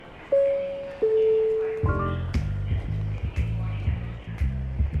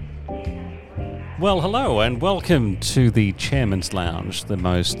Well, hello and welcome to the Chairman's Lounge, the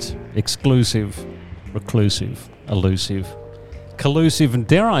most exclusive, reclusive, elusive, collusive and,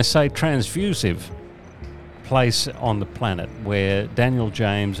 dare I say, transfusive place on the planet where Daniel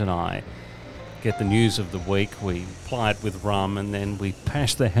James and I get the news of the week, we ply it with rum and then we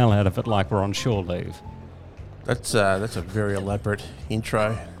pash the hell out of it like we're on shore leave. That's a very elaborate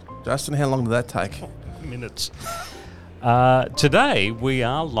intro. Justin, how long did that take? Minutes. Today we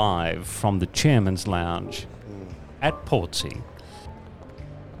are live from the Chairman's Lounge at Portsea.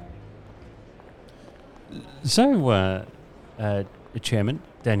 So, Chairman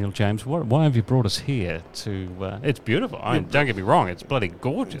Daniel James, why have you brought us here to... it's beautiful. I mean, don't get me wrong, it's bloody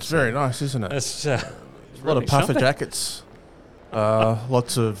gorgeous. It's very nice, isn't it? It's a lot of puffer jackets,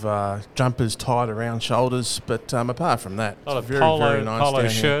 lots of jumpers tied around shoulders, but apart from that, a lot of very, polo, very nice polo down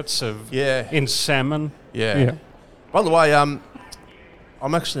shirts in salmon. Yeah. By the way, I'm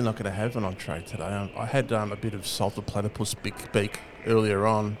actually not going to have an entree today. I had a bit of salted platypus beak earlier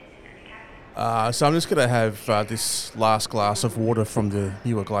on. So I'm just going to have this last glass of water from the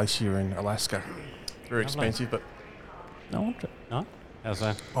Muir Glacier in Alaska. Very expensive, but... No? How's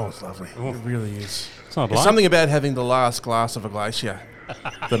that? Oh, it's lovely. It really is. There's something about having the last glass of a glacier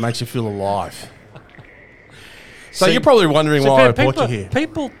that makes you feel alive. So you're probably wondering why I brought you here.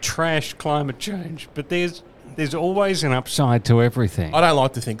 People trash climate change, but there's always an upside to everything. I don't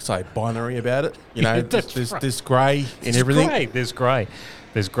like to think so binary about it. You know, there's grey in everything. There's grey.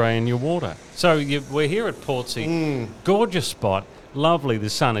 There's grey in your water. So we're here at Portsea. Gorgeous spot. Lovely. The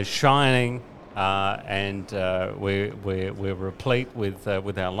sun is shining, and we're replete with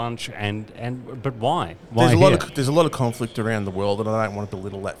our lunch. But why? There's a lot of conflict around the world, and I don't want to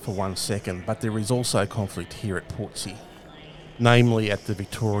belittle that for 1 second. But there is also conflict here at Portsea, namely at the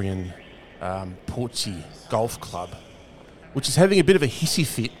Victorian Portsea Golf Club, which is having a bit of a hissy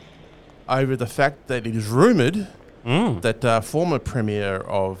fit over the fact that it is rumoured that former Premier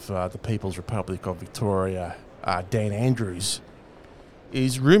of the People's Republic of Victoria, Dan Andrews,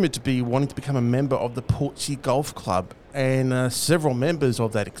 is rumoured to be wanting to become a member of the Portsea Golf Club, and several members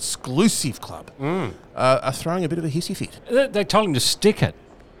of that exclusive club are throwing a bit of a hissy fit. They told him to stick it.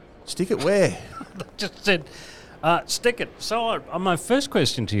 Stick it where? They just said... stick it. So my first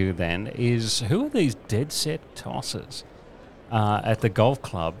question to you then is, who are these dead set tossers at the golf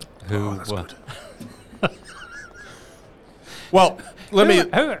club who that's were... good. Well, let me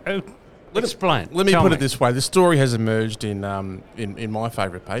explain. Let me put it this way: the story has emerged in my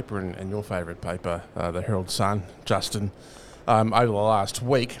favourite paper and your favourite paper, the Herald Sun, Justin, over the last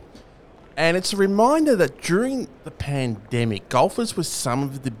week, and it's a reminder that during the pandemic, golfers were some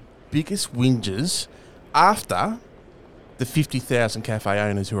of the biggest whingers after the 50,000 cafe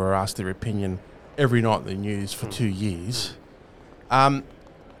owners who are asked their opinion every night in the news for 2 years. I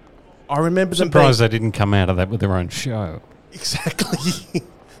remember them surprised they didn't come out of that with their own show. Exactly.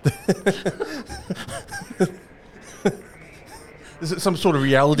 Is it some sort of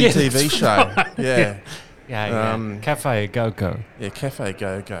reality TV show? Right. Yeah. Cafe Go-Go. Yeah, Cafe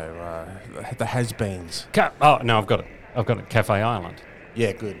Go-Go. The has-beens. I've got it. Cafe Island.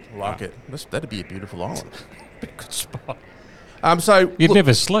 Yeah, good. Like it. That'd be a beautiful island. Be a good spot. So you'd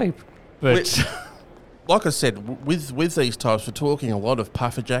never sleep. But like I said, with these types, we're talking a lot of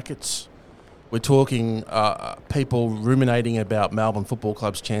puffer jackets. We're talking people ruminating about Melbourne Football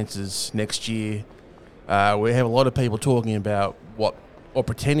Club's chances next year. We have a lot of people talking about or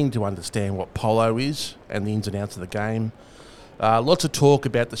pretending to understand what polo is and the ins and outs of the game. Lots of talk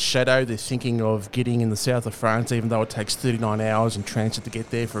about the shadow they're thinking of getting in the south of France, even though it takes 39 hours in transit to get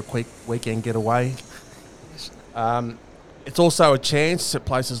there for a quick weekend getaway. It's also a chance at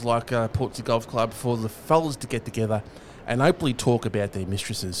places like Portsea Golf Club for the fellas to get together and openly talk about their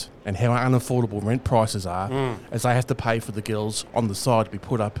mistresses and how unaffordable rent prices are as they have to pay for the girls on the side to be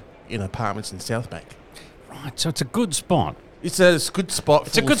put up in apartments in South Bank. Right, so it's a good spot. It's a good spot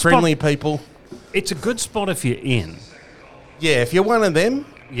for friendly people. It's a good spot if you're in. Yeah, if you're one of them,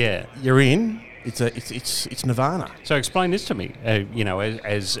 yeah, you're in. It's nirvana. So explain this to me.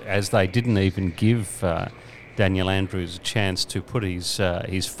 As they didn't even give Daniel Andrews a chance to put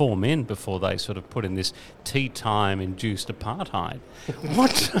his form in before they sort of put in this tea time induced apartheid.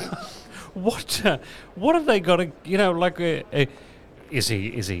 What have they got to is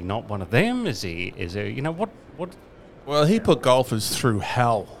he not one of them? Is he what? Well, he put golfers through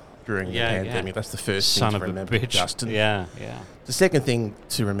hell during the pandemic. Yeah. That's the first thing to remember, Justin. Yeah. The second thing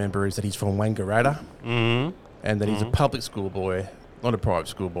to remember is that he's from Wangaratta, and that he's a public school boy, not a private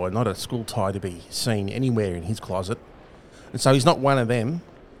school boy, not a school tie to be seen anywhere in his closet. And so he's not one of them.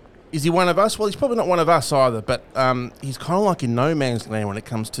 Is he one of us? Well, he's probably not one of us either, but he's kind of like in no man's land when it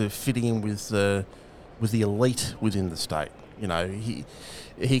comes to fitting in with the elite within the state. You know,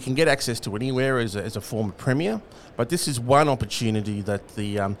 he can get access to anywhere as a former premier, but this is one opportunity that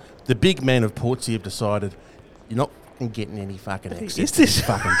the big men of Portsea have decided you're not getting any fucking access to this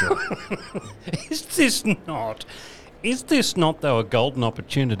fucking job. Is this not, though, a golden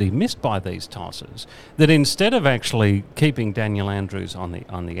opportunity missed by these tossers? That instead of actually keeping Daniel Andrews on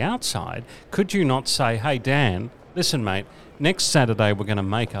the outside, could you not say, hey, Dan, listen, mate, next Saturday we're going to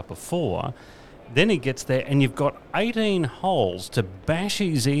make up a 4. Then he gets there and you've got 18 holes to bash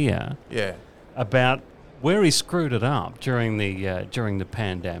his ear about where he screwed it up during the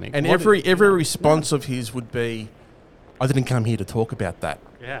pandemic. And every response of his would be, I didn't come here to talk about that.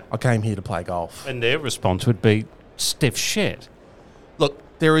 Yeah. I came here to play golf. And their response would be, stiff shit. Look,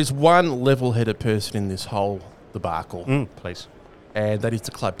 there is one level-headed person in this whole debacle. Please. And that is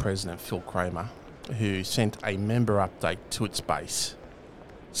the club president, Phil Kramer, who sent a member update to its base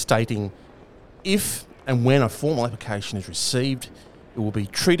stating if and when a formal application is received, it will be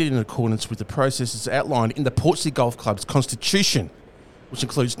treated in accordance with the processes outlined in the Portsea Golf Club's constitution, which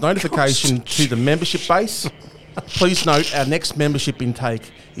includes notification to the membership base. Please note our next membership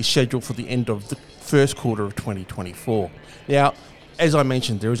intake is scheduled for the end of the first quarter of 2024. Now, as I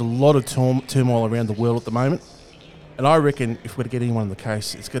mentioned, there is a lot of turmoil around the world at the moment, and I reckon if we're to get anyone in the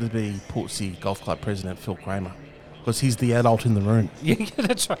case, it's going to be Portsea Golf Club president Phil Kramer, because he's the adult in the room. Yeah,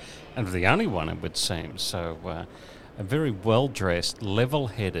 that's right. And the only one, it would seem. So a very well-dressed,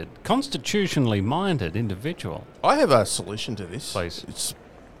 level-headed, constitutionally minded individual. I have a solution to this. Please.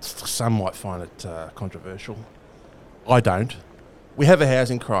 Some might find it controversial. I don't. We have a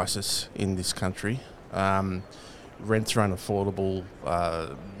housing crisis in this country. Rents are unaffordable.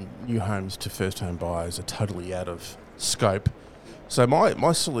 New homes to first-home buyers are totally out of scope. So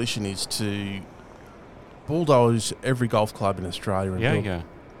my solution is to bulldoze every golf club in Australia and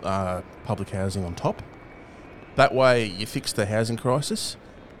build public housing on top. That way you fix the housing crisis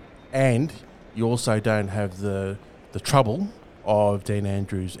and you also don't have the trouble of Dan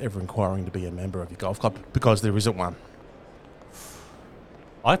Andrews ever inquiring to be a member of your golf club, because there isn't one.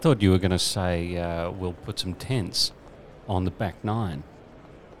 I thought you were going to say we'll put some tents on the back 9.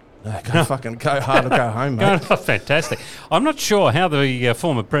 No, fucking go hard or go home, mate. Fantastic. I'm not sure how the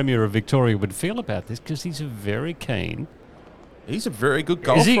former Premier of Victoria would feel about this, because he's very keen. He's a very good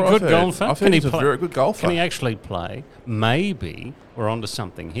golfer. Is he a good golfer? I think he's a very good golfer. Can he actually play? Maybe we're onto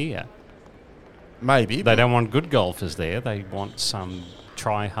something here. Maybe. They don't want good golfers there. They want some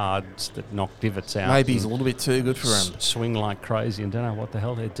try-hards that knock divots out. Maybe he's a little bit too good for him. Swing like crazy and don't know what the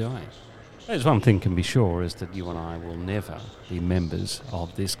hell they're doing. There's one thing can be sure, is that you and I will never be members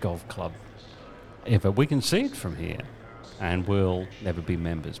of this golf club ever. We can see it from here, and we'll never be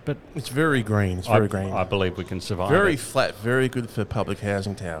members. But it's very green. It's very green. I believe we can survive. Very flat. Very good for public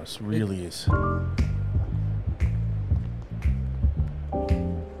housing towers. Really is.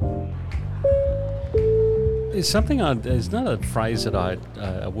 There's something. There's not a phrase that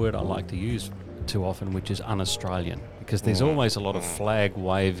a word I like to use too often, which is un-Australian, because there's always a lot of flag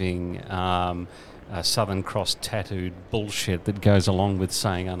waving, Southern Cross tattooed bullshit that goes along with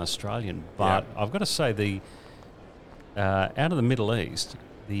saying un-Australian. But I've got to say, out of the Middle East,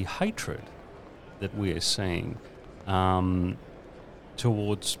 the hatred that we are seeing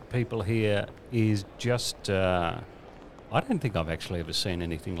towards people here is just. I don't think I've actually ever seen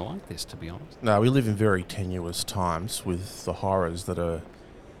anything like this, to be honest. No, we live in very tenuous times with the horrors that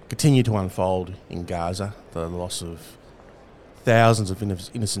continue to unfold in Gaza, the loss of thousands of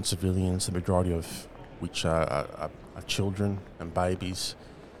innocent civilians, the majority of which are children and babies.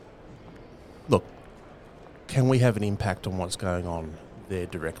 Look, can we have an impact on what's going on there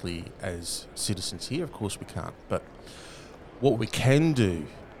directly as citizens here? Of course we can't. But what we can do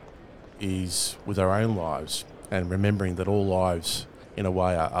is, with our own lives, and remembering that all lives, in a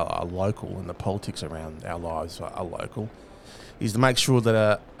way, are local, and the politics around our lives are local, is to make sure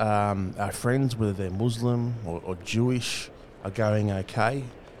that our friends, whether they're Muslim or Jewish, are going okay,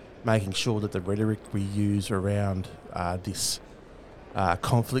 making sure that the rhetoric we use around this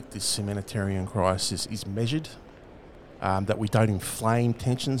conflict, this humanitarian crisis, is measured, that we don't inflame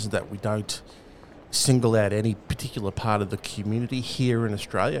tensions, that we don't single out any particular part of the community here in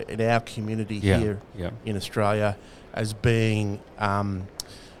Australia, in our community here in Australia, as being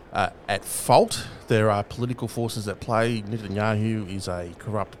at fault. There are political forces at play. Netanyahu is a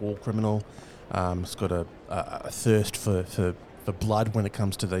corrupt war criminal. He's got a thirst for blood when it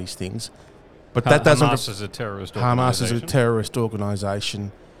comes to these things. But that doesn't. Hamas is a terrorist organisation. Hamas is a terrorist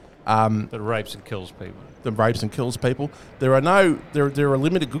organisation. That rapes and kills people. That rapes and kills people. There are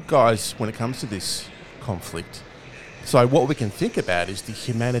limited good guys when it comes to this conflict. So what we can think about is the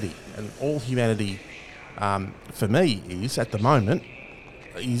humanity, and all humanity, for me, is at the moment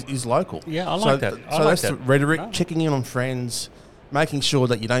is local. Yeah, I like that. So that's the rhetoric, checking in on friends, making sure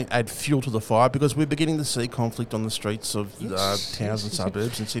that you don't add fuel to the fire, because we're beginning to see conflict on the streets of towns and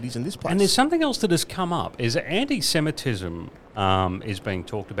suburbs and cities in this place. And there's something else that has come up, is anti-Semitism is being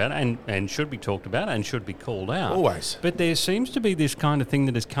talked about and should be talked about and should be called out. Always. But there seems to be this kind of thing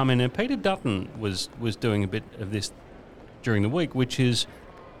that has come in, and Peter Dutton was doing a bit of this during the week, which is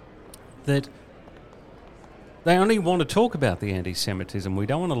that they only want to talk about the anti-Semitism. We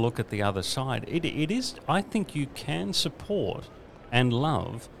don't want to look at the other side. It is, I think you can support and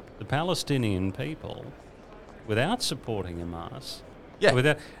love the Palestinian people without supporting Hamas.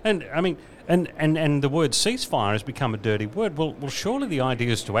 Yeah. And the word ceasefire has become a dirty word. Well, surely the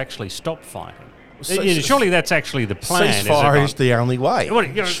idea is to actually stop fighting. Surely that's actually the plan. Ceasefire is the only way.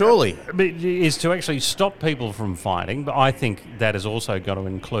 Surely. Is to actually stop people from fighting, but I think that has also got to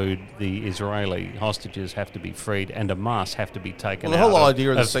include the Israeli hostages have to be freed and Hamas have to be taken out. The whole idea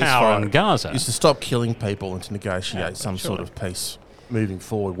of the ceasefire in Gaza is to stop killing people and to negotiate some sort of peace moving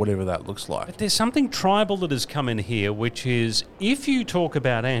forward, whatever that looks like. But there's something tribal that has come in here, which is if you talk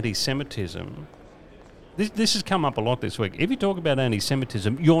about anti-Semitism, this has come up a lot this week. If you talk about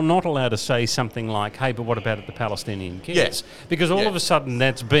anti-Semitism, you're not allowed to say something like, hey, but what about the Palestinian kids? Yes. Because all of a sudden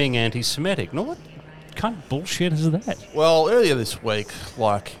that's being anti-Semitic. Now, what kind of bullshit is that? Well, earlier this week,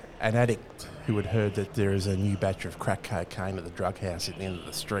 like an addict who had heard that there is a new batch of crack cocaine at the drug house at the end of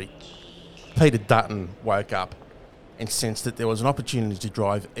the street, Peter Dutton woke up and sensed that there was an opportunity to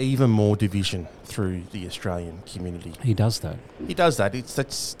drive even more division through the Australian community. He does that. He does that.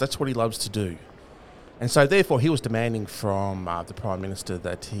 That's what he loves to do. And so, therefore, he was demanding from the Prime Minister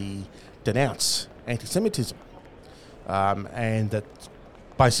that he denounce anti-Semitism, and that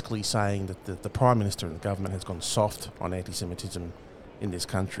basically saying that the Prime Minister and the government has gone soft on anti-Semitism in this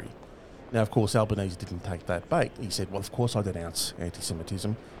country. Now, of course, Albanese didn't take that bait. He said, well, of course I denounce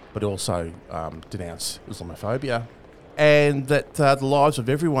anti-Semitism, but also denounce Islamophobia, and that the lives of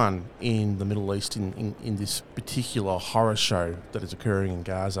everyone in the Middle East in this particular horror show that is occurring in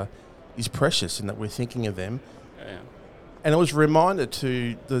Gaza is precious, and that we're thinking of them. Yeah. And it was a reminder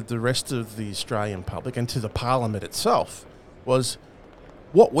to the rest of the Australian public and to the Parliament itself was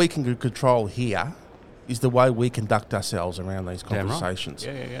what we can control here is the way we conduct ourselves around these conversations.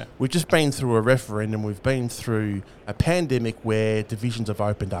 Right. Yeah. We've just been through a referendum, we've been through a pandemic where divisions have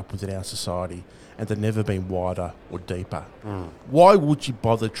opened up within our society and they've never been wider or deeper. Why would you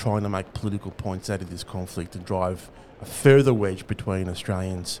bother trying to make political points out of this conflict and drive a further wedge between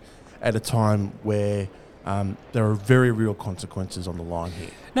Australians at a time where there are very real consequences on the line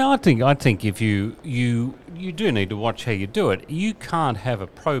here? Now, I think if you do need to watch how you do it. You can't have a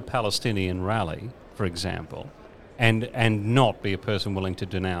pro-Palestinian rally, for example, and not be a person willing to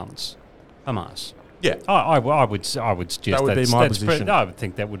denounce Hamas. Yeah, I would suggest that would be my position. I would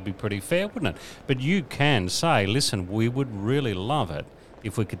think that would be pretty fair, wouldn't it? But you can say, listen, we would really love it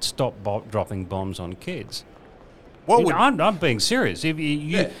if we could stop dropping bombs on kids. I'm being serious. If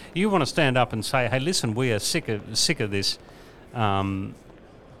you want to stand up and say, hey, listen, we are sick of this,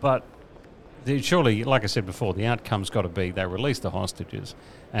 but surely, like I said before, the outcome's got to be they release the hostages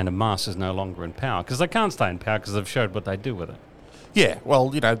and Hamas is no longer in power, because they can't stay in power because they've showed what they do with it. Yeah, well,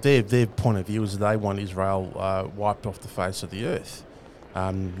 their point of view is they want Israel wiped off the face of the earth.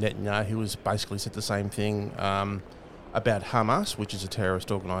 Netanyahu has basically said the same thing about Hamas, which is a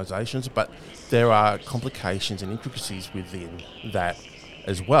terrorist organisation, but there are complications and intricacies within that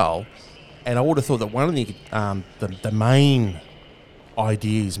as well. And I would have thought that one of the main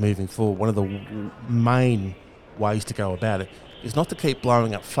ideas moving forward, one of the main ways to go about it, is not to keep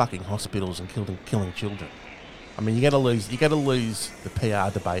blowing up fucking hospitals and killing children. I mean, you got to lose the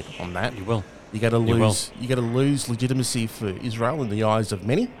PR debate on that. You will. You got to lose legitimacy for Israel in the eyes of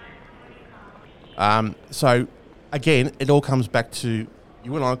many. So, again, it all comes back to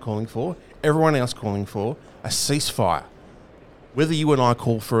you and I calling for, everyone else calling for, a ceasefire. Whether you and I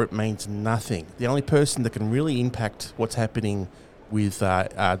call for it means nothing. The only person that can really impact what's happening with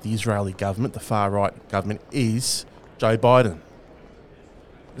the Israeli government, the far-right government, is Joe Biden.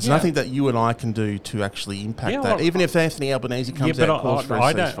 There's nothing that you and I can do to actually impact that, even if Anthony Albanese comes out and calls for a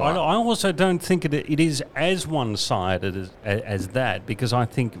ceasefire. I also don't think it is as one-sided as that, because I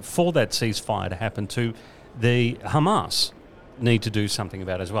think for that ceasefire to happen to, the Hamas need to do something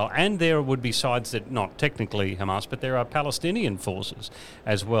about it as well. And there would be sides that, not technically Hamas, but there are Palestinian forces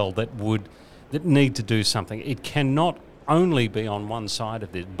as well that need to do something. It cannot only be on one side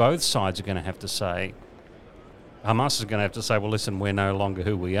of it. Both sides are going to have to say, Hamas is going to have to say, well, listen, we're no longer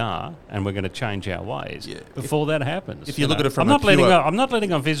who we are, and we're going to change our ways before that happens. If you look at it from I'm not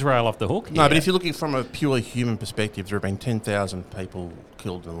letting off Israel off the hook here. No, but if you're looking from a purely human perspective, there have been 10,000 people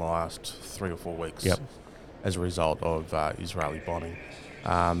killed in the last 3 or 4 weeks as a result of Israeli bombing.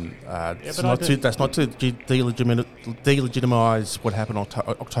 That's not to delegitimise what happened on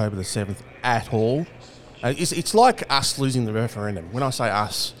October the 7th at all. It's like us losing the referendum. When I say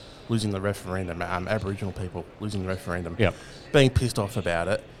us losing the referendum, Aboriginal people losing the referendum, being pissed off about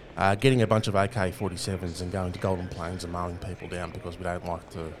it, getting a bunch of AK-47s and going to Golden Plains and mowing people down because we don't like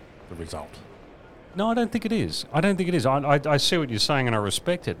the result. No, I don't think it is. I see what you're saying and I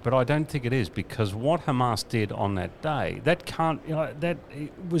respect it, but I don't think it is, because what Hamas did on that day, that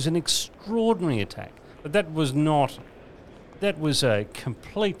it was an extraordinary attack. But that was a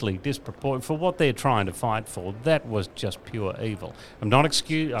completely disproportionate for what they're trying to fight for. That was just pure evil.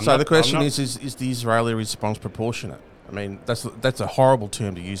 The question is the Israeli response proportionate? I mean, that's a horrible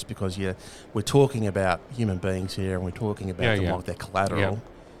term to use because we're talking about human beings here and we're talking about them like they're collateral.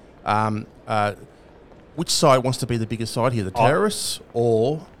 Which side wants to be the biggest side here, the terrorists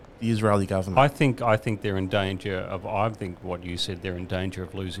or the Israeli government? I think they're in danger of. I think what you said, they're in danger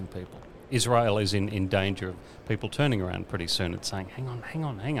of losing people. Israel is in danger of people turning around pretty soon and saying, hang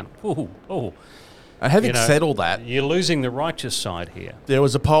on. Oh. Having said all that, you're losing the righteous side here. There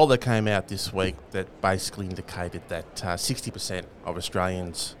was a poll that came out this week that basically indicated that 60% of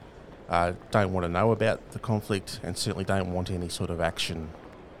Australians don't want to know about the conflict and certainly don't want any sort of action,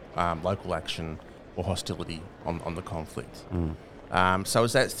 local action or hostility on the conflict. So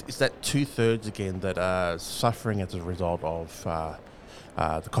is that 2/3 again that are suffering as a result of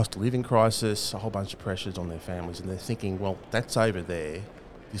the cost of living crisis, a whole bunch of pressures on their families, and they're thinking, well, that's over there,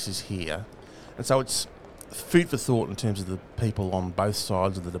 this is here. And so it's food for thought in terms of the people on both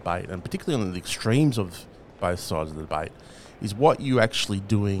sides of the debate, and particularly on the extremes of both sides of the debate, is what you actually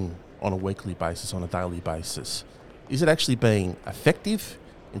doing on a weekly basis, on a daily basis. Is it actually being effective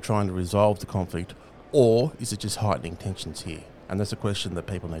in trying to resolve the conflict, or is it just heightening tensions here? And that's a question that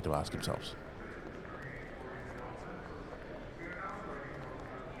people need to ask themselves.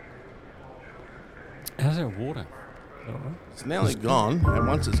 How's our water? It's nearly gone, and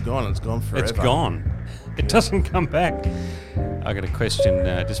once it's gone forever. It's gone. It doesn't come back. I got a question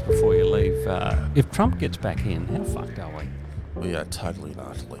just before you leave. If Trump gets back in, how fucked are we? We are totally and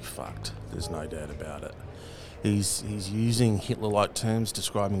utterly fucked. There's no doubt about it. He's using Hitler-like terms,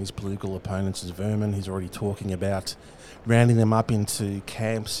 describing his political opponents as vermin. He's already talking about rounding them up into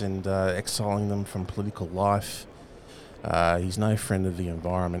camps and exiling them from political life. He's no friend of the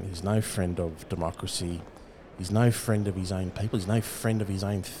environment. He's no friend of democracy. He's no friend of his own people. He's no friend of his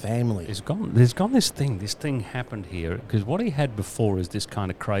own family. There's gone this thing. This thing happened here because what he had before is this kind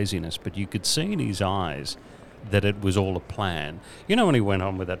of craziness, but you could see in his eyes that it was all a plan. You know, when he went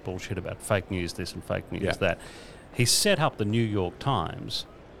on with that bullshit about fake news this and fake news that, he set up the New York Times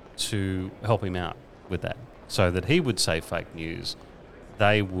to help him out with that, so that he would say fake news,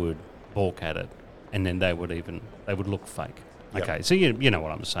 they would balk at it, and then they would look fake. Yep. Okay, so you know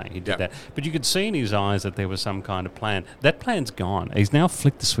what I'm saying. He did that. But you could see in his eyes that there was some kind of plan. That plan's gone. He's now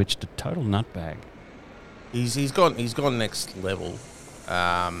flicked the switch to total nutbag. He's gone next level.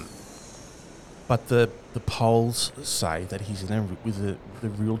 But the polls say that he's with the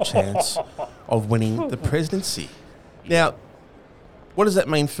real chance of winning the presidency. Now, what does that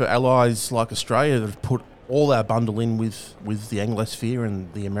mean for allies like Australia that have put all our bundle in with the Anglosphere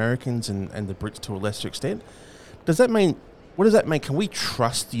and the Americans and the Brits to a lesser extent? What does that mean? Can we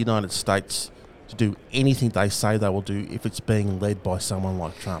trust the United States to do anything they say they will do if it's being led by someone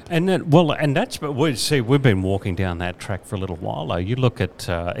like Trump? We've been walking down that track for a little while, though. You look at,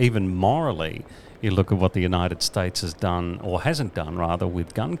 even morally, you look at what the United States has done, or hasn't done, rather,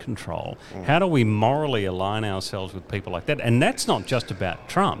 with gun control. How do we morally align ourselves with people like that? And that's not just about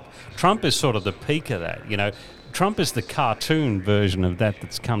Trump. Trump is sort of the peak of that, you know. Trump is the cartoon version of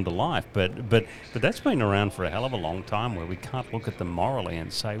that's come to life, but that's been around for a hell of a long time, where we can't look at them morally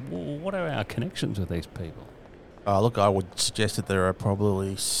and say, well, what are our connections with these people? Look, I would suggest that there are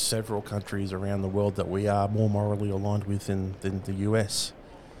probably several countries around the world that we are more morally aligned with than the US,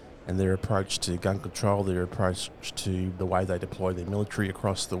 and their approach to gun control, their approach to the way they deploy their military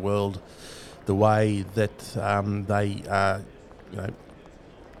across the world, the way that they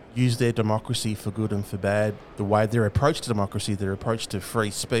use their democracy for good and for bad, the way their approach to democracy, their approach to free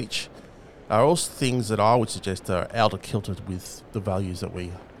speech, are all things that I would suggest are out of kilter with the values that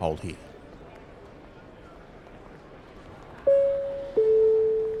we hold here.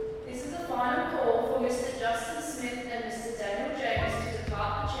 This is a final call for Mr. Justin Smith and Mr.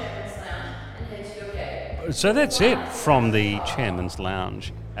 So that's it from the Chairman's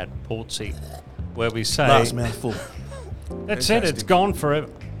Lounge at Portsea, where we say... Last mouthful. That's it, it's gone forever.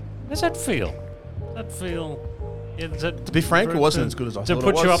 Does that feel? Yeah, To be frank, it wasn't as good as I thought it was.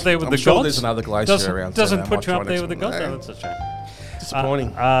 To put you up there with I'm the sure gods? there's another glacier around. Doesn't so put you I up might there try with the next gods? one. No, that's a shame.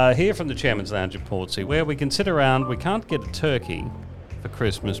 Disappointing. Here from the Chairman's Lounge at Portsea, where we can sit around, we can't get a turkey for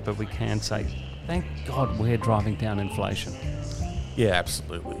Christmas, but we can say, thank God we're driving down inflation. Yeah,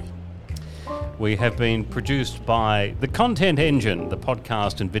 absolutely. We have been produced by The Content Engine, the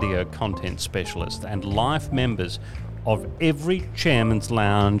podcast and video content specialist, and life members of every Chairman's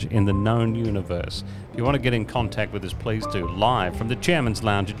Lounge in the known universe. If you want to get in contact with us, please do. Live from the Chairman's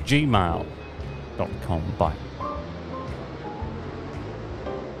Lounge at gmail.com. Bye.